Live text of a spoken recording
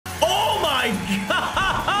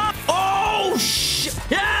god! Oh shit!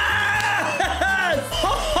 Yes!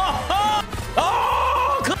 Oh!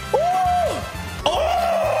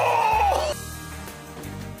 Oh!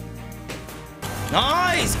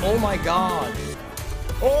 Nice! Oh my god!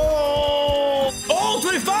 Oh! Oh,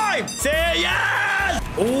 25! Say yes!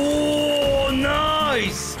 Oh,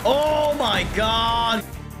 nice! Oh my god!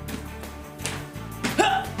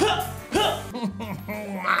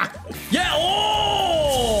 Yeah!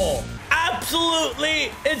 Oh!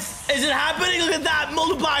 Absolutely! Is it happening? Look at that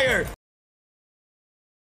multiplier!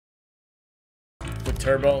 With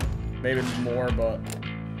turbo, maybe more, but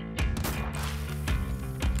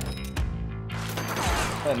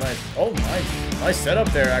oh nice! Oh nice! Nice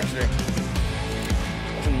setup there, actually.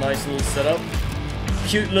 That's a nice little setup.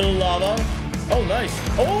 Cute little lava. Oh nice!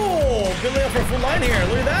 Oh, building up for a full line here.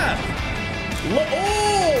 Look at that!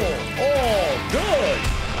 Oh, good,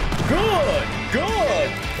 good, good.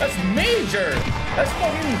 That's major. That's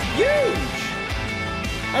fucking huge.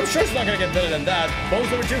 I'm sure it's not gonna get better than that. Bonus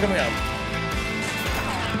number 2 coming up.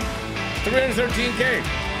 313k.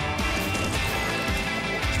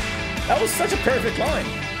 That was such a perfect line.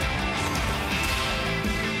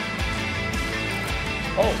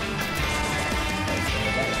 Oh.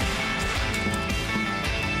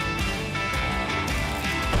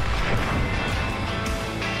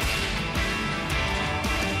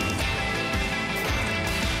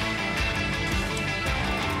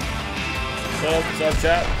 What's up,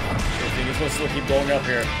 chat? I think it's supposed to keep going up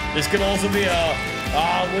here. This could also be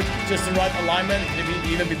with just the right alignment, maybe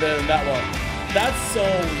even be better than that one. That's so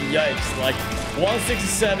yikes. Like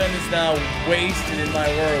 167 is now wasted in my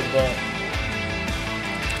world, but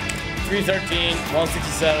 313,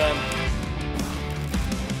 167.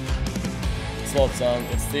 Slot song.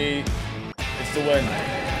 It's the win.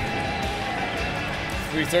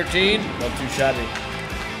 313, not too shabby.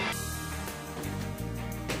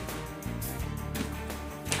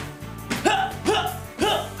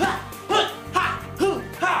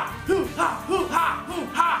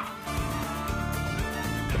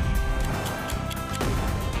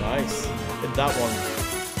 Nice. Hit that one.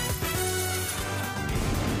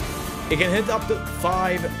 It can hit up to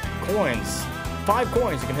 5 coins. 5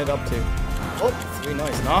 coins you can hit up to. Oh, 3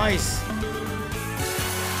 nice. Nice.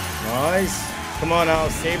 Nice. Come on now,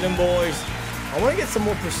 save them boys. I want to get some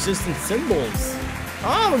more persistent symbols.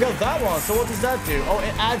 Ah, we got that one. So what does that do? Oh,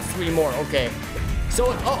 it adds 3 more. Okay.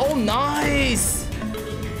 So, oh nice.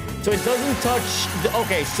 So it doesn't touch the,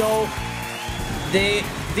 okay, so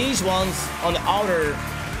these ones on the outer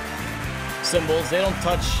symbols, they don't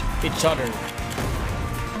touch each other.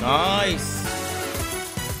 Nice.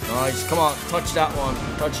 Nice. Come on, touch that one.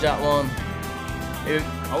 Touch that one.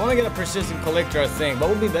 I want to get a persistent collector, I think. What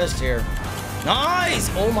would be best here? Nice.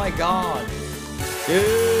 Oh my god.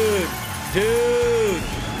 Dude. Dude.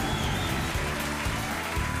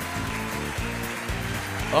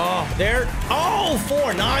 Oh, there. Oh,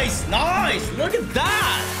 4. Nice. Nice. Look at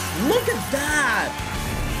that. Look at that.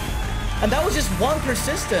 And that was just 1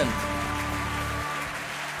 persistent.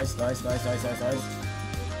 Nice, nice, nice, nice, nice, nice.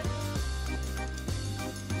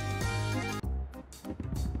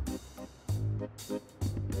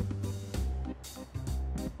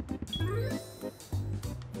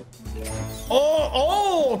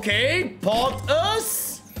 Oh, okay. Pot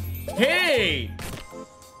us. Hey.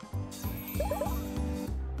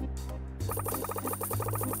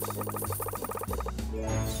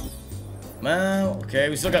 Man, okay,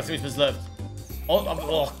 we still got 3 spins left.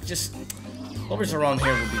 Oh, just lovers around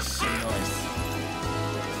here would be so nice.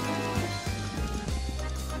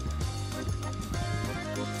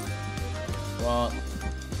 Come on,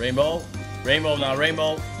 rainbow, rainbow now,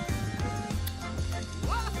 rainbow.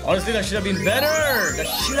 Honestly, that should have been better. That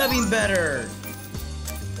should have been better.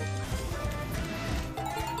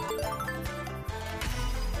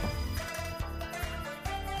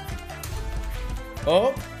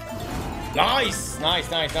 Oh. Nice, nice,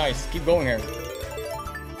 nice, nice. Keep going here.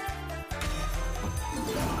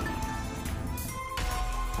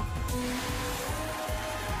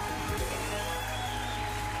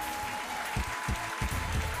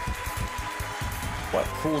 What a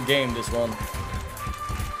cool game this one.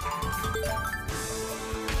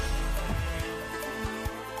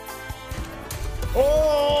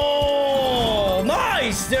 Oh,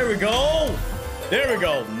 nice. There we go. There we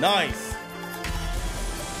go. Nice.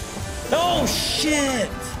 Oh shit!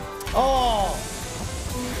 Oh!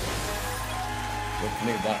 Look at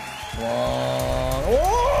me, that one.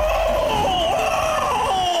 Oh!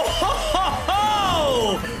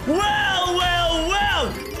 Well, well, well!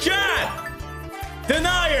 Chat!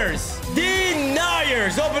 Deniers! Deniers!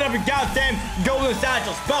 course. Open up your goddamn golden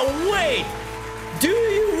satchels. But wait. Do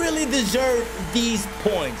you really deserve these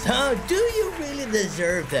points, huh? Do you really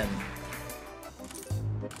deserve them?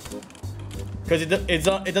 Because it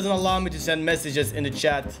doesn't allow me to send messages in the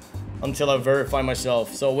chat until I verify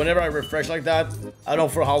myself. So whenever I refresh like that, I don't know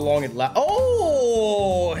for how long it lasts.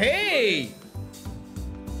 Oh, hey!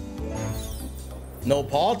 No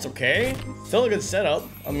pots, okay. Still a good setup.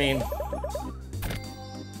 I mean,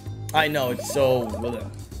 I know it's so...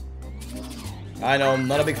 I know, I'm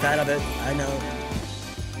not a big fan of it. I know.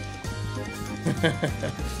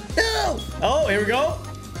 No! Oh, here we go.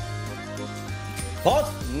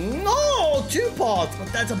 Pot? No, 2 pots.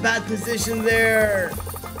 But that's a bad position there.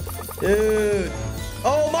 Dude.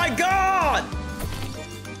 Oh my god!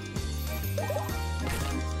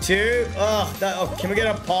 2. Oh, can we get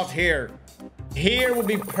a pot here? Here would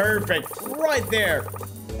be perfect. Right there.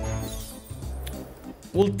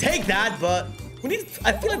 We'll take that, but we need...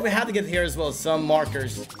 I feel like we have to get here as well. Some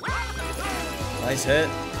markers. Nice hit.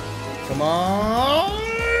 Come on.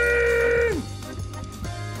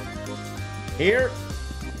 Here.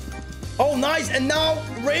 Oh, nice. And now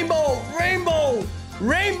rainbow. Rainbow.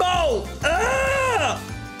 Rainbow. Ah!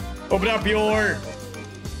 Open up your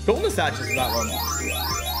golden satchels for that one.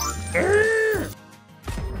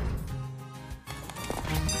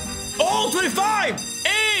 Oh, 25.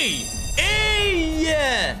 Hey. Hey.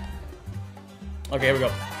 Yeah. Okay, here we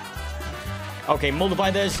go. Okay,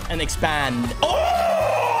 multiply this and expand. Oh!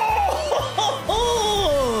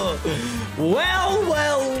 Well,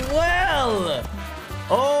 well, well.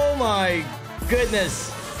 Oh my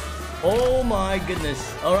goodness. Oh my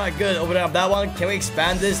goodness. All right, good. Open up that one. Can we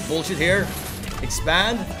expand this bullshit here?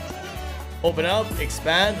 Expand. Open up.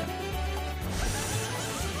 Expand.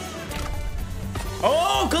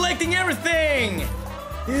 Oh, collecting everything.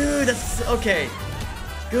 Dude, that's okay.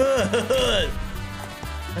 Good.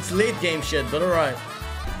 That's late game shit, but all right.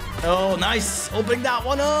 Oh, nice. Opening that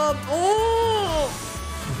one up. Oh.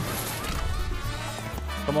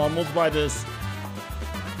 Come on, multiply this.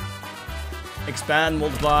 Expand,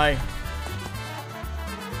 multiply.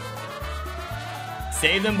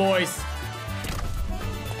 Save them, boys.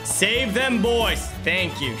 Save them, boys.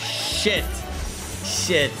 Thank you. Shit.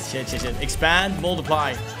 Shit. Expand,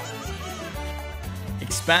 multiply.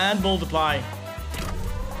 Expand, multiply.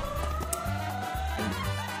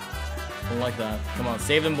 Don't like that. Come on,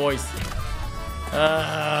 save them, boys.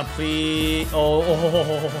 Please. Oh.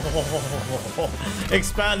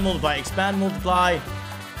 Expand, multiply. Expand, multiply.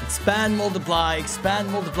 Expand, multiply.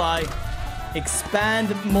 Expand, multiply.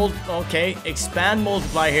 Okay. Expand,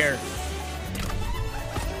 multiply here.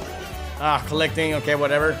 Collecting. Okay,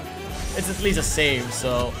 whatever. It's at least a save.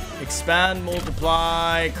 So expand,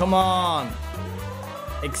 multiply. Come on.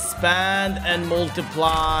 Expand and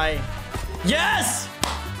multiply. Yes!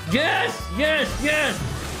 Yes!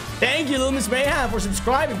 Thank you, Loomis Mayhem, for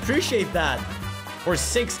subscribing. Appreciate that. For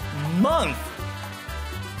 6 months.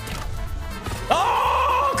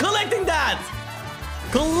 Oh, collecting that.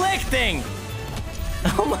 Collecting.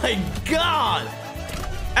 Oh my god.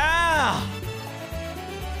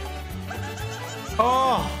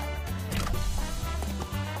 Oh.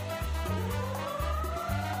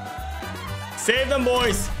 Save them,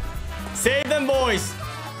 boys. Save them, boys.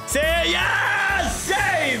 Yes!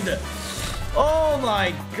 Saved! Oh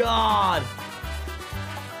my god.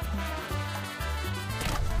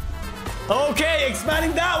 Okay,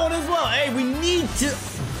 expanding that one as well. Hey, we need to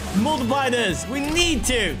multiply this. We need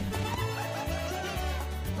to.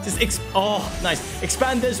 Oh, nice.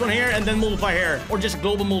 Expand this one here and then multiply here. Or just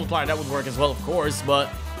global multiplier. That would work as well, of course.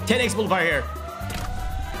 But 10x multiplier here.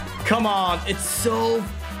 Come on. It's so...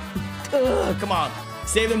 come on.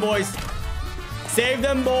 Save them, boys. Save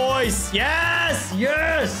them, boys. Yes!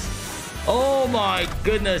 Oh my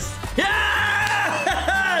goodness.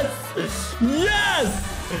 Yes! Yes!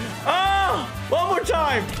 One more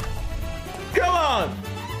time. Come on.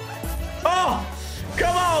 Oh,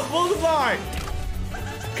 come on. Multiply.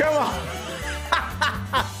 Come on.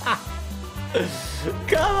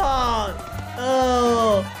 Come on.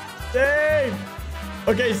 Oh, save.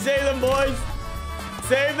 Okay, save them, boys.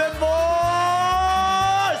 Save them, boys.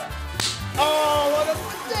 Oh, what a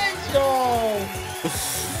potential.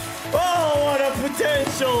 Oh, what a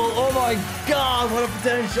potential. Oh my god, what a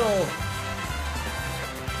potential.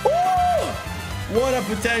 Woo! What a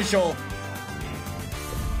potential.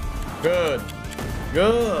 Good.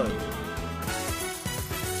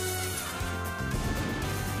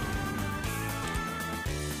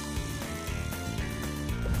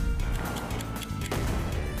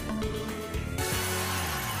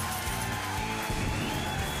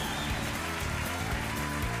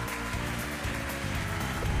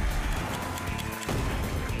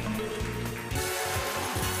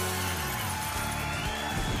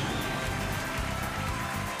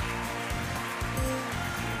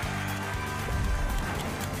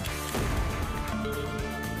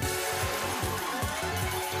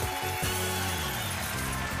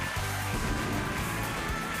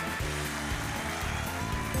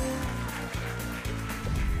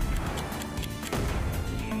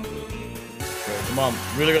 Come on,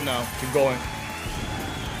 really good now. Keep going.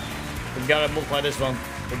 We gotta multiply this one.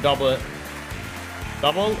 Or double it.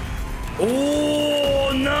 Double.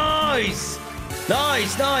 Oh, nice!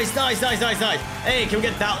 Nice, nice, nice, nice, nice, nice. Hey, can we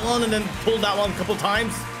get that one and then pull that one a couple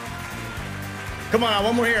times? Come on,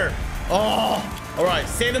 one more here. Oh, all right.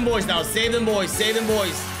 Save them boys now. Save them boys. Save them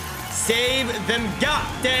boys. Save them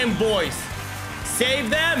goddamn boys. Save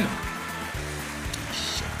them.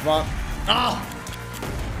 Shit, come on. Ah.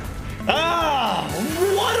 Ah,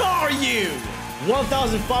 what are you?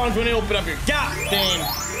 1,520 open up here.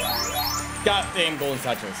 Goddamn golden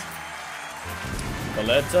statues. But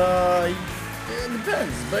let's, it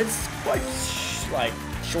depends, but it's quite, like,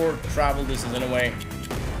 short travel distance in a way.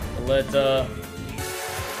 Valletta.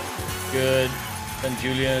 Good. St.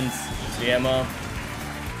 Julian's. Siema.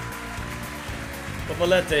 But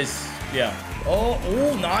Valletta is, yeah. Oh,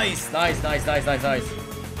 nice. Nice, nice, nice, nice, nice.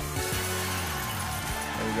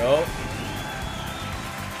 There we go.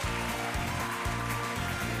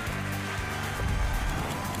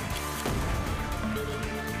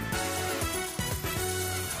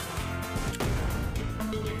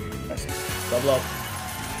 Nice. Double up.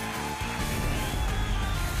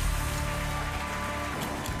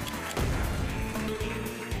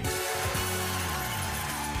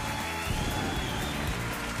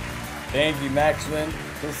 Thank you, Maxwin.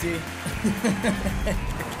 Pussy.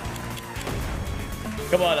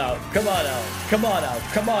 Come on out. Come on out. Come on out.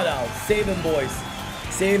 Come on out. Save them, boys.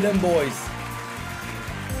 Save them, boys.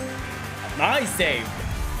 Nice save.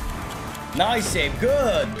 Nice save.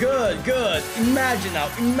 Good, good, good. Imagine now.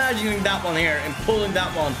 Imagining that one here and pulling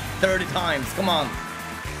that one 30 times. Come on.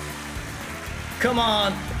 Come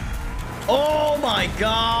on. Oh my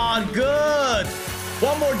God. Good.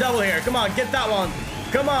 One more double here. Come on. Get that one.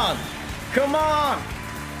 Come on. Come on.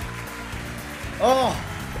 Oh.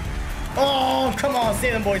 Oh, come on.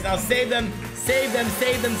 Save them, boys. Now save them. Save them.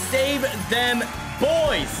 Save them. Save them,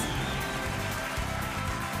 boys.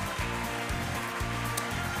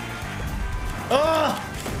 Oh.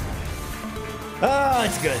 Oh,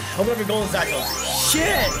 it's good. Hope every golden sack goes.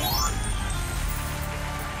 Shit.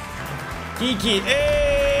 Kiki.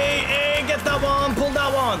 Hey, hey, get that one. Pull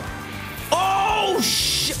that one. Oh,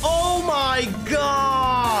 oh my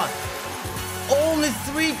God. Only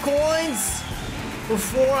 3 coins?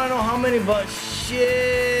 Before I don't know how many, but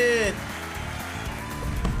shit.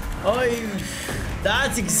 Oh,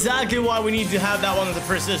 that's exactly why we need to have that one as a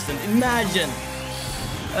persistent. Imagine.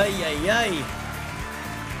 Ay, ay, ay.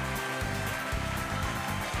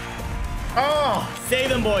 Oh, save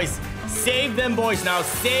them, boys. Save them, boys now.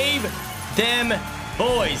 Save them,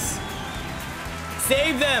 boys.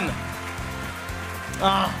 Save them.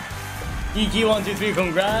 Ah. EQ123,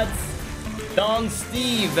 congrats. Don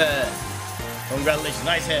Steve. Congratulations.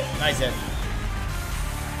 Nice hit. Nice hit.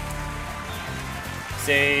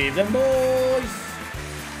 Save them, boys.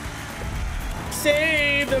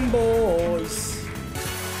 Save them, boys.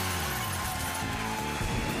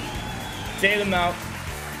 Save them now.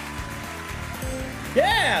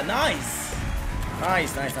 Yeah, nice.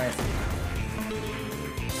 Nice, nice, nice.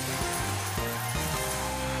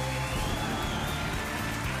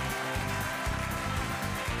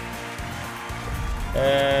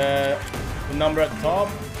 The number at the top.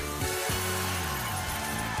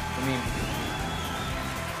 I mean,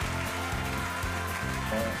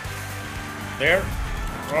 there.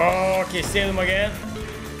 Oh, okay, save them again.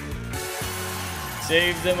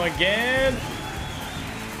 Save them again.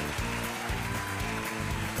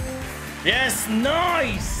 Yes,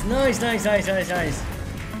 nice! Nice, nice, nice, nice, nice.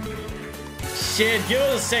 Shit, give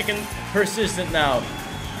it a second. Persistent now.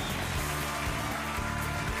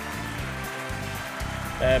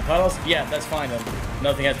 Puddles? Yeah, that's fine then.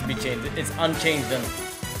 Nothing has to be changed. It's unchanged then.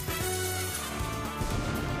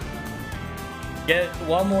 Get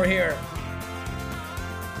one more here.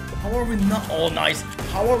 How are we not? Oh, nice.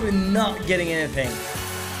 How are we not getting anything?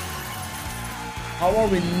 How are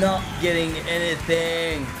we not getting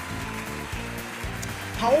anything?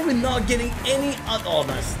 How are we not getting any? Oh,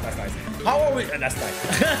 nice. That's nice. How are we? That's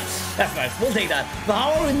nice. That's nice. We'll take that. But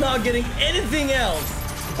how are we not getting anything else?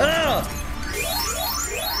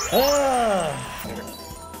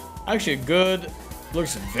 Actually, good.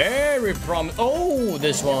 Looks very promising. Oh,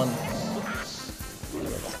 this one.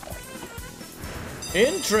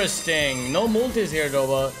 Interesting. No multis here though,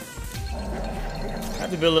 but I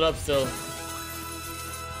have to build it up still.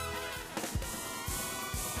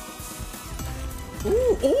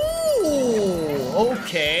 Ooh, ooh,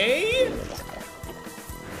 okay.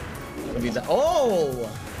 Maybe that. Oh,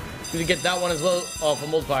 need to get that one as well. Oh, for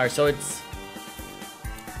multiplier. So it's.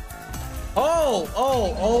 Oh,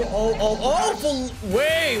 oh, oh, oh, oh, oh, for,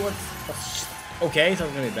 wait, what's, okay, so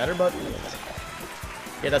it's gonna be better, but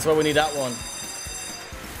yeah, that's why we need that one.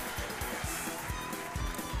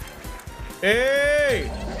 Hey!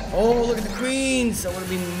 Oh, look at the queens. That would have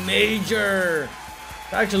been major.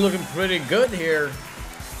 It's actually looking pretty good here.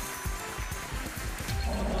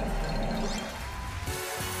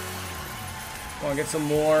 Want to get some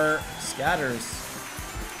more scatters.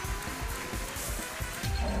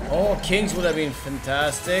 Oh, kings would have been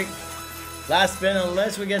fantastic. Last spin,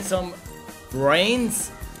 unless we get some brains.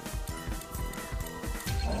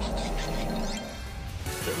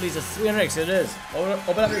 At least a 300x it is.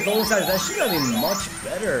 Open up your golden size. That should have been much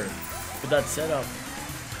better with that setup.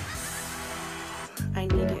 I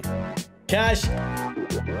need it. Cash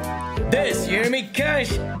this. You hear me?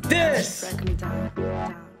 Cash this. Break me down.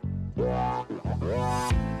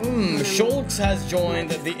 Schultz has joined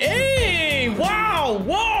the. Hey! Wow!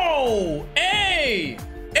 Whoa! Hey!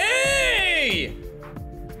 Hey!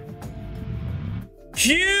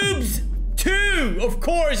 Cubes 2! Of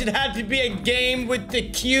course, it had to be a game with the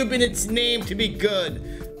cube in its name to be good.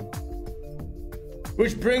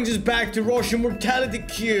 Which brings us back to Roshtein Mortality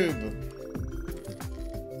Cube.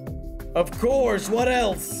 Of course, what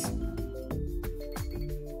else?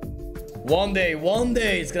 One day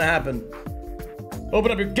it's gonna happen. Open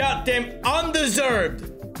up your goddamn undeserved.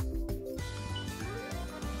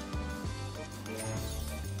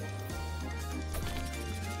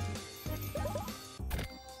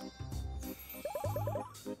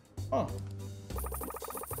 Oh.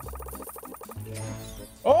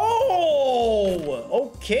 Oh,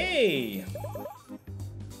 okay.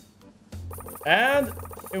 And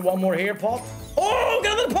one more here, pot. Oh,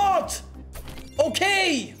 got another pot.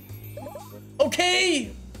 Okay.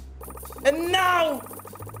 Okay. And now,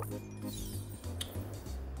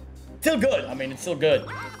 still good. I mean, it's still good.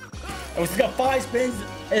 And we still got 5 spins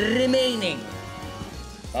remaining.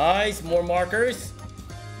 Nice, more markers.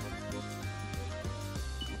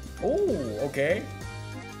 Oh, okay.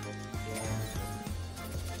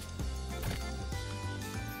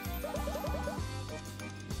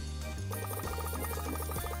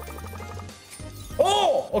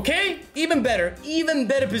 Oh, okay. Even better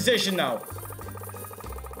position now.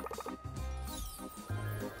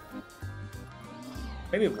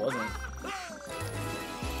 Maybe it wasn't.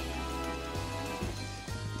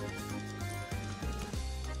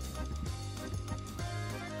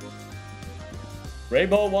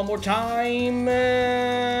 Rainbow one more time.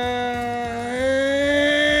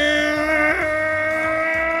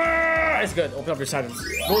 It's good. Open up your satchels.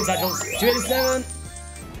 Gold satchels. 287.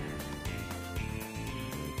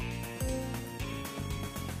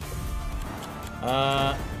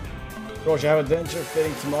 Roche, I have a denture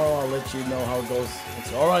fitting tomorrow. I'll let you know how it goes.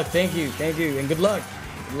 It's all right. Thank you, and good luck.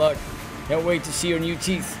 Good luck. Can't wait to see your new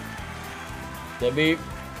teeth. Debbie,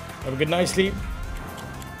 have a good night's sleep.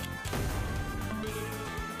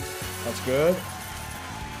 That's good.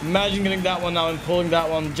 Imagine getting that one now and pulling that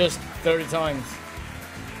one just 30 times.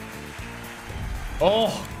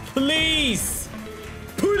 Oh, please,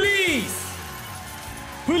 please,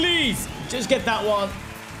 please, just get that one.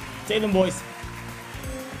 Save them, boys.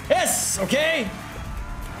 Yes, okay.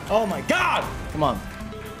 Oh my God. Come on.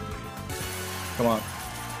 Come on.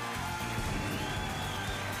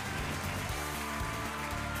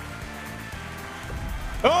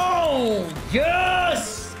 Oh,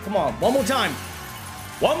 yes. Come on, one more time.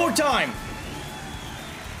 One more time.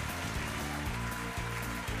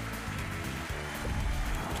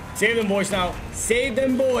 Save them, boys, now. Save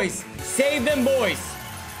them, boys. Save them, boys.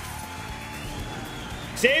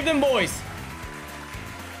 Save them, boys.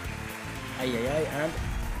 And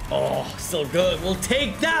oh, so good. We'll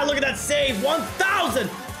take that. Look at that save.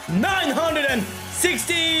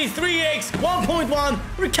 1,963x 1.1.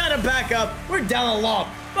 We're kind of back up. We're down a lot,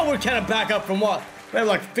 but we're kind of back up from what? We have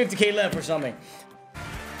like 50k left or something.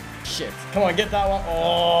 Shit. Come on, get that one.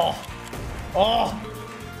 Oh. Oh.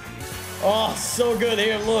 Oh, so good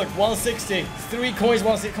here. Look, 160. 3 coins,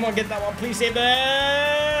 160. Come on, get that one. Please save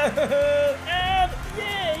that. And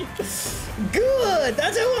yay. Good.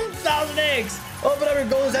 That's a 1,000 eggs. Open up your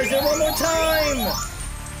gold section one more time.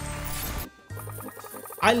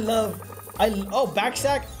 Oh,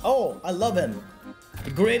 backstack. Oh, I love him.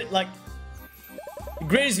 The greatest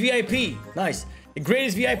VIP. Nice. The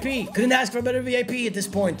greatest VIP. Couldn't ask for a better VIP at this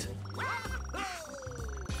point.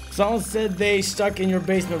 Someone said they stuck in your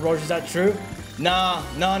basement, Roche. Is that true? Nah.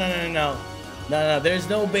 No. There's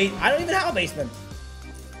no base. I don't even have a basement.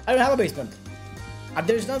 I don't have a basement.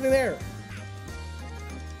 There's nothing there.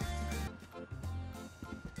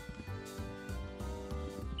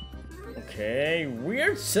 Okay,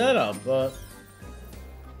 weird setup, but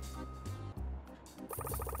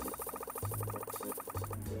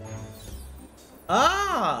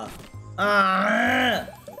Ah! Ah!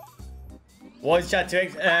 Voice chat to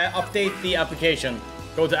update the application.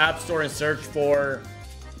 Go to App Store and search for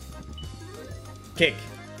Kick.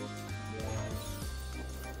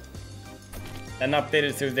 And update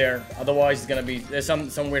it through there. Otherwise, it's gonna be there's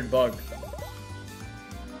some weird bug.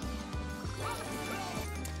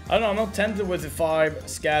 I don't know. I'm not tempted with the 5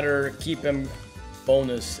 scatter keep him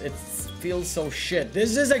bonus. It feels so shit.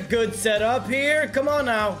 This is a good setup here. Come on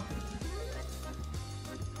now.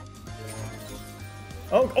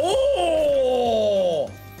 Oh!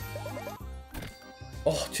 Oh!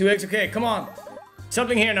 Oh, 2x. Okay, come on.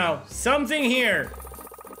 Something here now. Something here.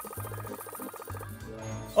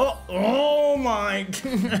 Oh! Oh my!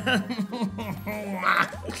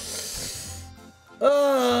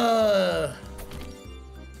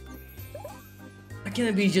 Why can't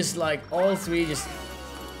it be just like all 3 just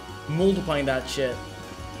multiplying that shit?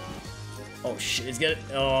 Oh shit, it's getting.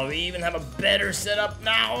 Oh, we even have a better setup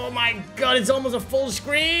now. Oh my god, it's almost a full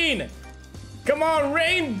screen. Come on,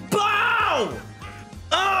 rainbow!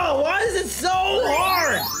 Oh, why is it so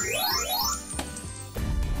hard?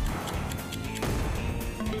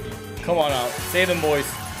 Come on out, save them, boys.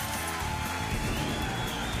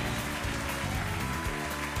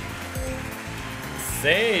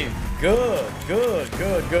 Save. Good, good,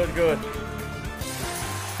 good, good, good.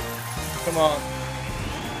 Come on.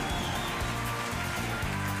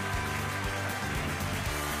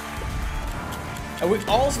 And we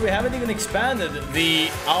haven't even expanded the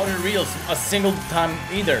outer reels a single time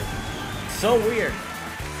either. So weird.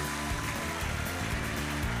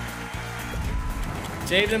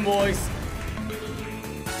 Save them, boys.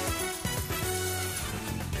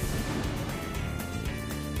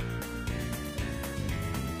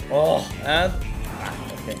 Oh, and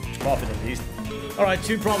okay, profit at least. All right,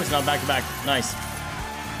 2 promise now, back to back. Nice.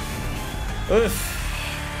 Oof.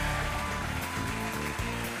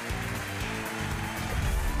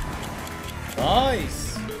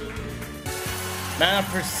 Nice. Man, a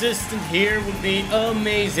persistent here would be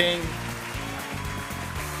amazing.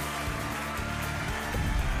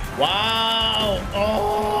 Wow.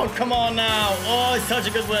 Oh, come on now. Oh, it's such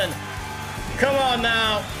a good win. Come on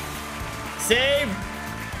now. Save.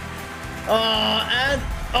 And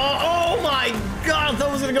oh my god, I thought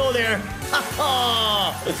I was gonna go there.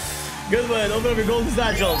 Good win. Open up your golden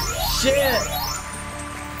satchel. Shit.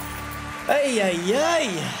 Hey, hey,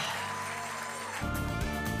 hey.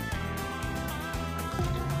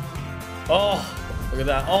 Oh, look at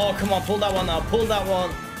that. Oh, come on, pull that one now. Pull that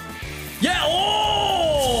one. Yeah.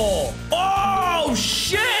 Oh. Oh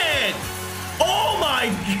shit. Oh my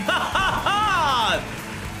god.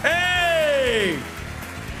 Hey.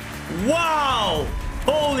 Wow!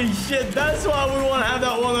 Holy shit, that's why we want to have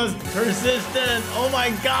that one as persistent. Oh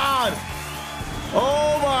my god!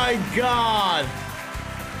 Oh my god!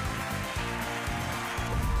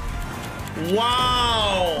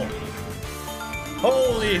 Wow!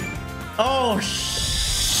 Holy... Oh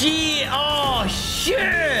shit! Oh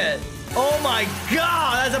shit! Oh my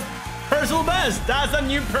god! That's a personal best! That's a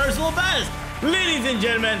new personal best! Ladies and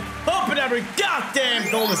gentlemen, open every goddamn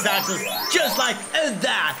golden satchel just like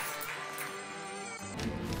that!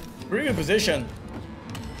 Pretty good position.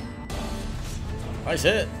 Nice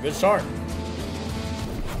hit. Good start.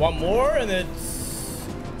 One more and it's...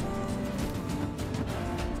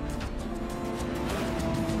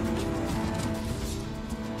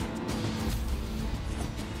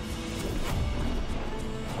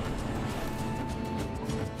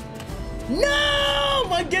 No!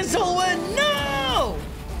 My guess will win! No!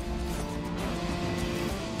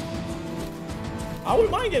 I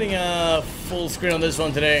wouldn't mind getting a full screen on this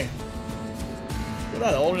one today. Look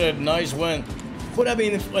at that, already a nice win. Would have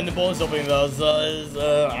been in the bonus opening though,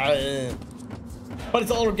 but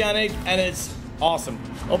it's all organic and it's awesome.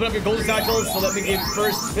 Open up your golden satchels, so let me give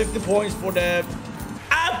first 50 points for the...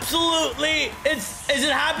 Absolutely! Is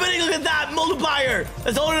it happening? Look at that multiplier!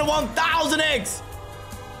 That's already 1000x!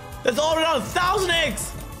 That's already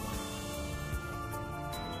 1000x!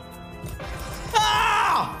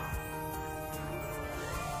 Ah!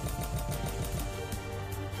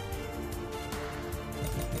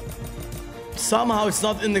 Somehow it's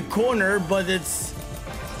not in the corner, but it's...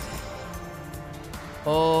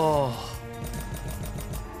 Oh.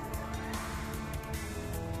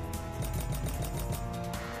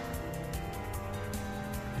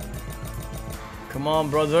 Come on,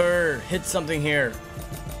 brother. Hit something here.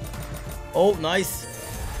 Oh, nice.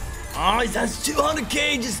 Oh, that's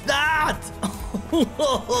 200k, just that.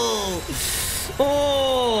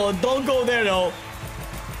 Oh, don't go there, though.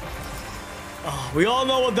 Oh, we all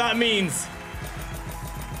know what that means.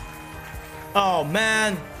 Oh,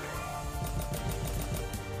 man.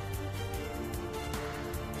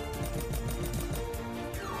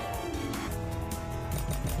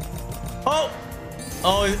 Oh!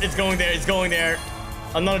 Oh, it's going there. It's going there.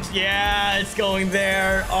 Another. Yeah, it's going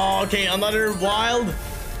there. Oh, okay. Another wild.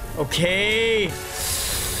 Okay.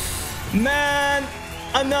 Man.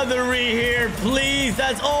 Another re here. Please.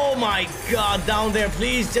 That's. Oh my God. Down there.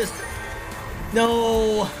 Please just.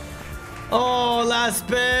 No. Oh, last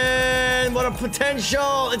spin. What a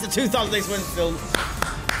potential. It's a 2006 win still.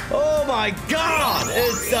 Oh my God.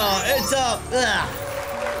 It's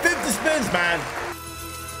 50 spins, man.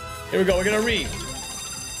 Here we go. We're gonna read.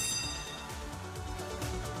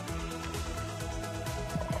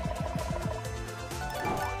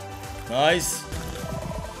 Nice.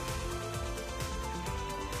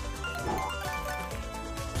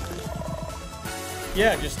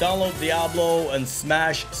 Yeah, just download Diablo and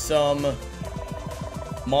smash some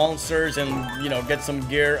monsters and, you know, get some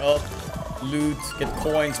gear up, loot, get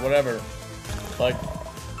coins, whatever. Like,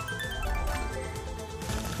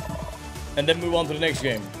 and then move on to the next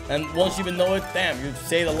game. And once you even know it, damn, you've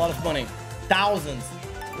saved a lot of money. Thousands.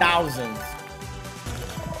 Thousands.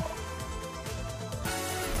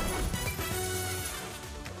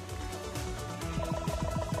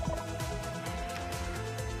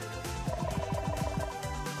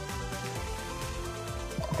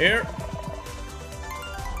 Here.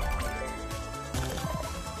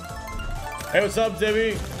 Hey, what's up,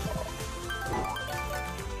 Debbie?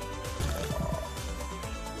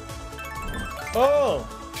 Oh,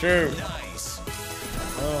 true. Nice.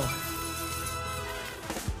 Oh.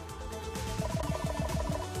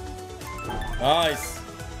 Nice.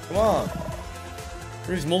 Come on.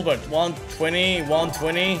 Where's Mulbert? 120,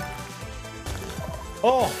 120.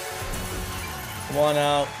 Oh. Come on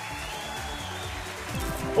out.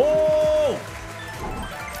 Oh!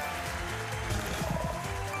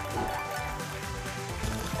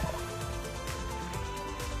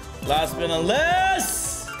 Last spin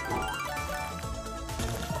unless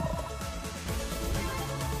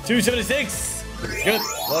 276. Good.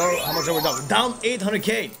 Well, how much are we down? We're down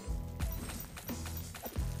 800k.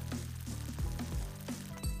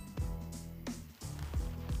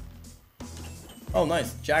 Oh,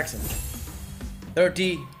 nice. Jackson.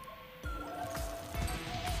 30.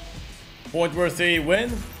 Point worthy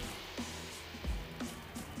win.